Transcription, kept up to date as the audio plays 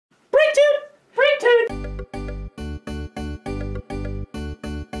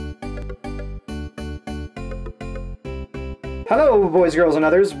Hello, boys, girls, and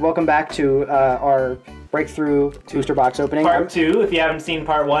others. Welcome back to our Breakthrough Booster Box opening. Part 2. If you haven't seen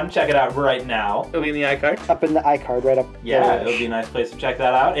Part 1, check it out right now. It'll be in the iCard. Up in the iCard, right up Yeah, there. it'll be a nice place to check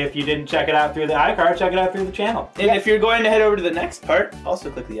that out. If you didn't check it out through the iCard, check it out through the channel. And if you're going to head over to the next part,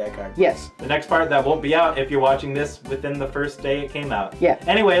 also click the iCard. Yes. The next part that won't be out if you're watching this within the first day it came out. Yeah.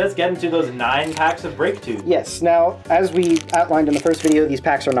 Anyway, let's get into those 9 packs of BREAKToot. Yes. Now, as we outlined in the first video, these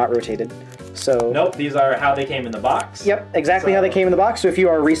packs are not rotated. So. Nope, these are how they came in the box. Yep, exactly how they came in the box. So if you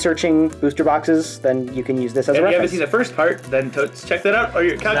are researching booster boxes, then you can use this as a If you haven't reference. seen the first part, then check that out, or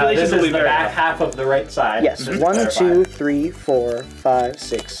your calculations this will is be the very back off. half of the right side. Yes. Just to 1, clarify. 2, 3, 4, 5,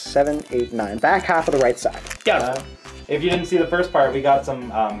 6, 7, 8, 9. Back half of the right side. Yeah. If you didn't see the first part, we got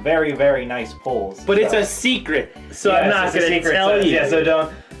some very, very nice pulls. But it's a secret, so I'm not going to tell you. Yeah, so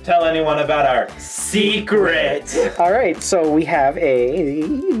don't tell anyone about our secret. All right, so we have a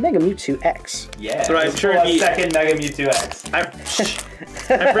Mega Mewtwo X. Yeah. So I'm just sure pull a he- second Mega Mewtwo X. I'm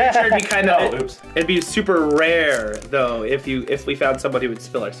pretty sure it'd be kind of. Oh, oops. It'd be super rare though if we found somebody who would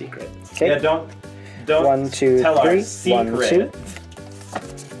spill our secret. Okay. Yeah, don't 1, 2, tell 3. our 1, secret.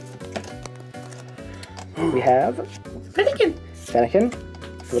 2. We have Fennekin. Fennekin,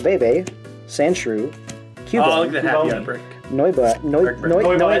 Flabebe, Sandshrew, Cubone. Oh, look at that happy Cubone. outbreak. Noibutt. No,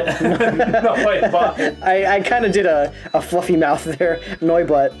 wait, but I kind of did a fluffy mouth there.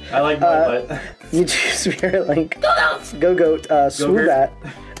 Noibutt. I like my butt. Mewtwo Spirit Link. Go-Goat. Swoobat.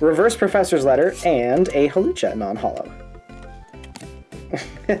 Reverse Professor's Letter. And a Halucha non-hollow.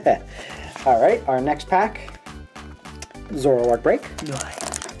 Alright, our next pack. Zoroark Break.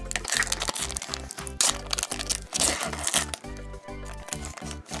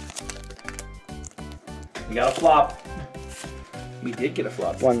 You got a flop. We did get a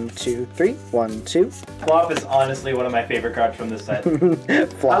flop. 1, 2, 3. 1, 2. Flop is honestly one of my favorite cards from this set.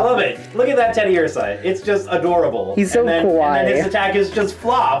 Flop. I love it. Look at that Teddy Ursa. It's just adorable. He's so and then kawaii. his attack is just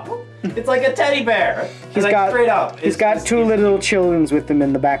flop. It's like a teddy bear. He's like got straight up. He's got two little childrens with him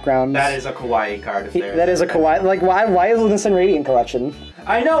in the background. That is a kawaii card. If there. That is a kawaii. Like, why isn't this in Radiant Collection?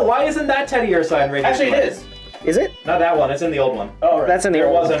 I know. Why isn't that Teddy Ursa in Radiant? Actually, it is. Is it? Not that one. It's in the old one. Oh, right. That's in the There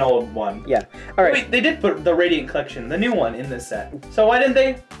old was one. an old one. Yeah. All right. Wait, they did put the Radiant Collection, the new one, in this set. So why didn't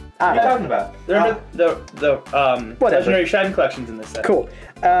they? What are you talking about? They're the Whatever. Legendary Shine Collections in this set. Cool.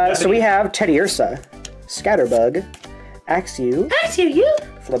 So we have Teddy Ursa, Scatterbug, Axew,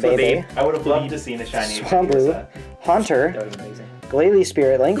 Flabebe, I would have loved to see a shiny Swambloo, Ursa. Haunter, That was amazing. Glalie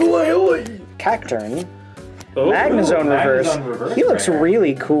Spirit Link, Cacturn, Oh, Magnezone Reverse. Magnezone Reverse He looks rare.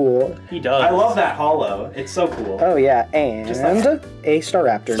 really cool. he does. I love that hollow. It's so cool. Oh yeah, and Just like- a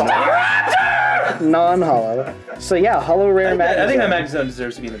Staraptor. Non-hollow. So yeah, hollow rare Magnezone. I think that Magnezone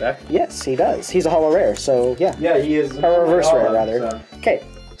deserves to be in the back. Yes, he does. He's a hollow rare, so yeah. Yeah, he is. A reverse rare, hollow, rather. so. Okay,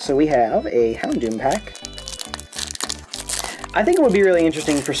 so we have a Houndoom pack. I think it would be really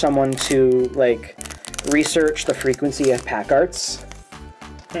interesting for someone to, like, research the frequency of pack arts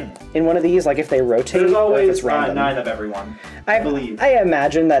in one of these, like if they rotate There's or if always it's random. 9 of everyone. I believe. I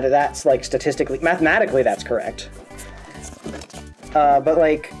imagine that that's, like, statistically, mathematically that's correct. But,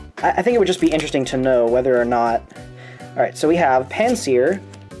 like, I think it would just be interesting to know whether or not... Alright, so we have Pansear,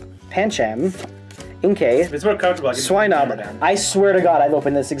 Pancham, Inkay, If it's more comfortable, I can Swinub. I swear to God, I've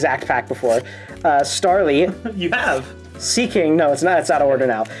opened this exact pack before. Starly, You have. Seeking, no, it's not out of order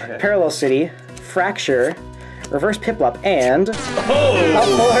now. Okay. Parallel City, Fracture, Reverse Piplup, and a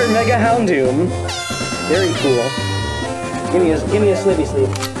Oh! Polar Mega Houndoom. Very cool. Give me a slivy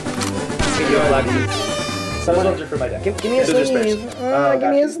sleeve. Give you a black sheet. Those Someone, ones are for my deck. give me a Those are sleeve. spares.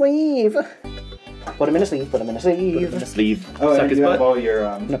 Give me a gotcha. sleeve. Put him in a sleeve. Put him in a sleeve. Sleeve. Oh, Suck and his you butt. have all your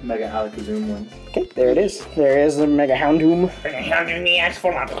Mega Alakazam ones. Okay, there it is. There is the Mega Houndoom.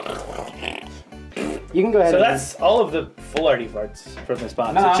 You can go ahead. So and that's all of the full arty parts from this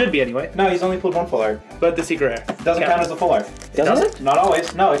box. Nah. It should be anyway. No, he's only pulled one full art. But the secret rare. Doesn't count as a full art. Doesn't it? Not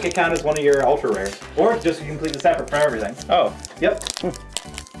always. No, it could count as one of your ultra rares. Or just completely separate from everything. Oh. Yep.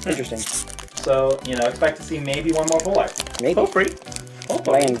 Interesting. So, you know, expect to see maybe one more full art. Maybe. Feel free.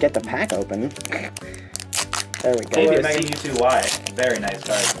 Try and get the pack open. There we go. Maybe Or a Mega secret. Mewtwo Y. Very nice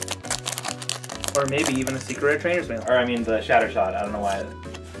card. Or maybe even a secret rare trainer's mail. Or I mean the Shatter Shot. I don't know why.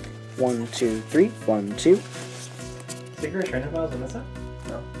 1, 2, 3. 1, 2. Secret Trainer Balls in this set?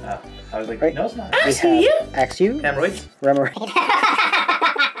 No. Oh. I was like, Right. no, it's not. We have Axew, Hemorrhoids. Remoraid.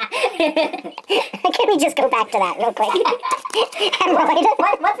 Can we just go back to that real quick? Hemorrhoid.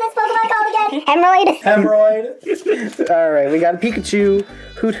 What's this Pokemon called again? Hemorrhoid. Hemorrhoid. Alright, we got Pikachu,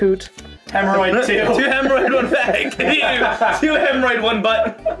 Hoot Hoot, Hemorrhoid 2. 2 hemorrhoid, 1 bag. 2 hemorrhoid, 1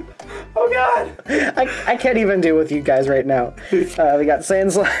 butt. Oh god! I can't even deal with you guys right now. We got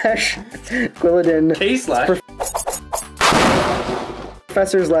Sandslash, Quilladin, K-Slash.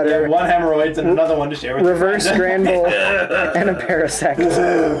 Professor's You letter, have one hemorrhoids and another one to share with reverse your friend. Granville, and a Parasect.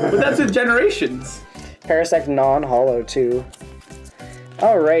 But that's in Generations. Parasect non-hollow too.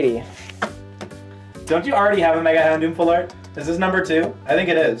 Alrighty. Don't you already have a Mega Houndoom full art? Is this number 2? I think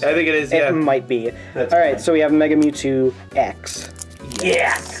it is. I think it is, yeah. It might be. That's Alright, fine. so we have Mega Mewtwo X.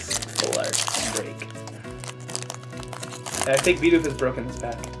 Yeah! Full art. Break. I think Bidoof has broken this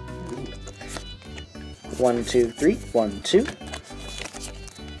pack. 1, 2, 3. 1, 2.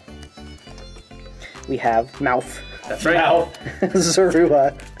 We have Mouth. That's right. Mouth.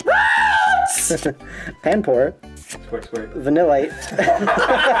 Zorua. Panpour. Squirt, squirt. Vanillite.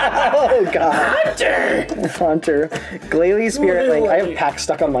 Oh god. Hunter. Glalie Spirit Link. I have pack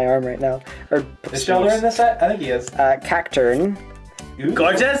stuck on my arm right now. Or Is Shelter in this set? I think he is. Cacturn. Ooh.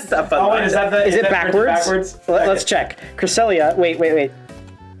 Gorgeous! A fun Oh wait, line. is that the? Is it that printed backwards? backwards? Let's check. Cresselia. Wait.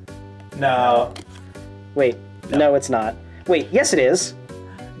 No. Wait. No, it's not. Wait, yes it is.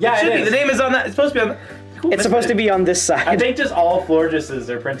 Yeah, Should it be. is. The name is on that. It's supposed to be on the... Cool, It's supposed to be on this I side. think just all Florgesses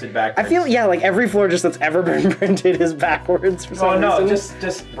are printed backwards. I feel, yeah, like every Florges that's ever been printed is backwards for some Oh no, reason.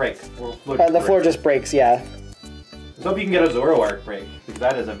 just break. The floor just breaks, yeah. Let's hope you can get a Zoroark break, because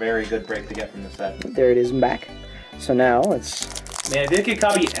that is a very good break to get from the set. There it is back. So now let's... Man, if it could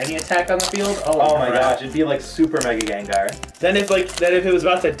copy any attack on the field, Oh my crap. gosh, it'd be like Super Mega Gengar. Then if it was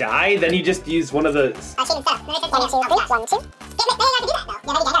about to die, then you just use one of the... Achievement set. 1, 2, 3. 1, 2. Yeah, but you have to do that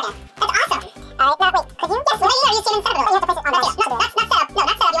though. You have to get Gengar. That's awesome. Alright, now wait, could you? Yes, well, you use Human Seven. You have to place it on that. No, that's set up. No,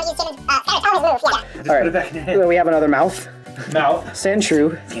 that's set up. You want to use Human Parents. Always move, yeah. Just All put it back in your right, hand. we have another Mouth. Mouth.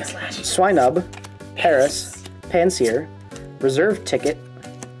 Sandshrew. Swinub. Paris. Panseer. Reserve Ticket.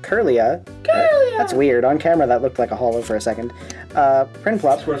 Curlia. That's weird. On camera that looked like a hollow for a second.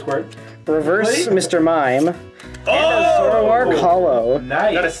 Prinplup. Squirt, squirt. Reverse Really? Mr. Mime. Oh! Zoroark Hollow.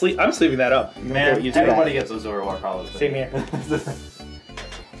 Nice. Gotta sleep. I'm sleeping that up. Man, Do that. everybody gets a Zoroark Hollow. Same here.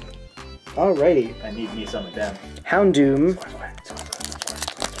 Alrighty. I need me some of them. Houndoom.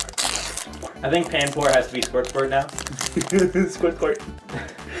 I think Panpour has to be Squirt, squirt now. Squirt, squirt.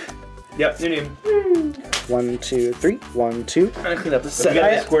 Yep, new name. 1, 2, 3. 1, 2. Trying to clean up the So we set.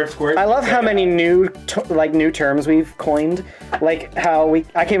 got the Squirt, squirt. I love how many new terms we've coined. Like how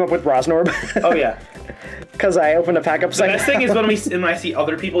I came up with Rosnorb. Oh yeah. Because I opened a pack up. The best thing is when I see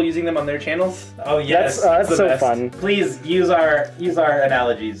other people using them on their channels. Oh yes, That's the so best. fun. Please use our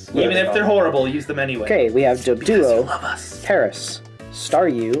analogies. Even if they're horrible, use them anyway. Okay, we have You Dubduo, love us. Paris,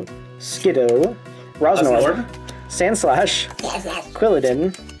 Staryu, Skiddo, Rosnorb, Sandslash,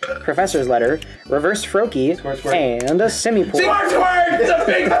 Quilladin, Professor's Letter, Reverse Froakie, Squirt, squirt. and a Simipour. Squirt, squirt! It's a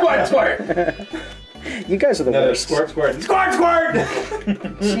big squirt, squirt! You guys are the No, worst. Squirt, squirt. Squirt, squirt!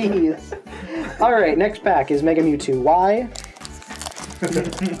 Jeez. Alright, next pack is Mega Mewtwo Y.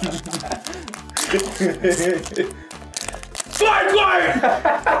 Squirt, squirt!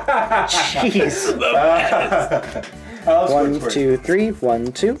 Jeez. I love Squirt, 1, squirt. 2, 3.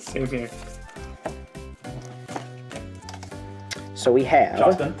 1, 2. Same here. So we have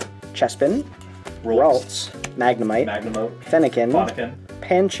Justin. Chespin, Rolls. Ralts, Magnemite, Magnemote. Fennekin, Fonikin.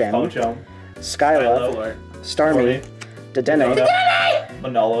 Pancham, Ponchom. Skyla, Skyla. Starmie, Dedenne,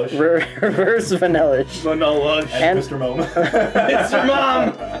 Manolosh. Reverse Vanillish, Manolo. And And- Mr. Mom. Mr.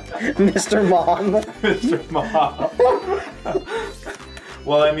 Mom! Mr. Mom. Mr. Mom.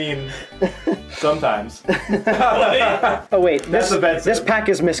 Well, I mean, sometimes. Oh wait, That's offensive. this pack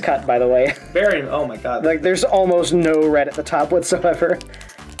is miscut, by the way. Very. Oh my god. Like, there's almost no red at the top whatsoever.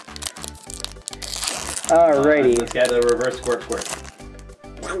 Alrighty. Let's get a reverse Squirt, squirt.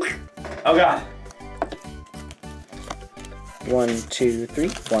 Oh god. 1, 2, 3.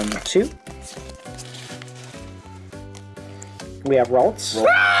 1, 2. We have Ralts,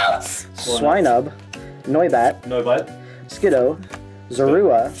 Swinub, Noibat, No butt. Skiddo,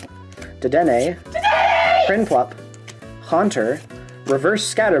 Zorua, Dedenne, Prinplup, Haunter,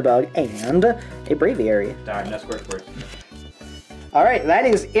 Reverse Scatterbug, and a Braviary. Darn, no Squirt, squirt. Alright, that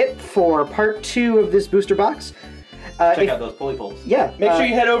is it for part 2 of this booster box. Check out those pulley pulls. Yeah. Make sure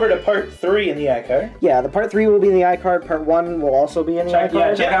you head over to part 3 in the iCard. Yeah, the part 3 will be in the iCard, part 1 will also be in the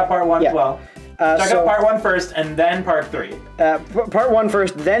iCard. Check out part 1 Yeah. as well. Check out part 1 first, and then part 3. Part 1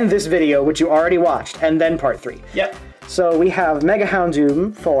 first, then this video, which you already watched, and then part 3. Yep. So we have Mega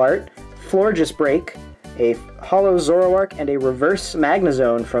Houndoom Full Art, Florges Break, a Hollow Zoroark, and a Reverse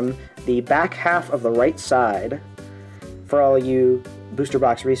Magnezone from the back half of the right side. For all you booster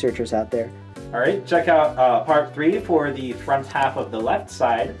box researchers out there. Alright, check out part 3 for the front half of the left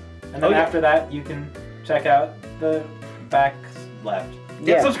side. And then yeah. after that, you can check out the back left.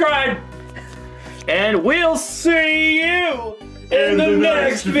 Yeah. Subscribe! And we'll see you in the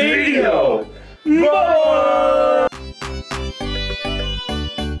next video! Bye!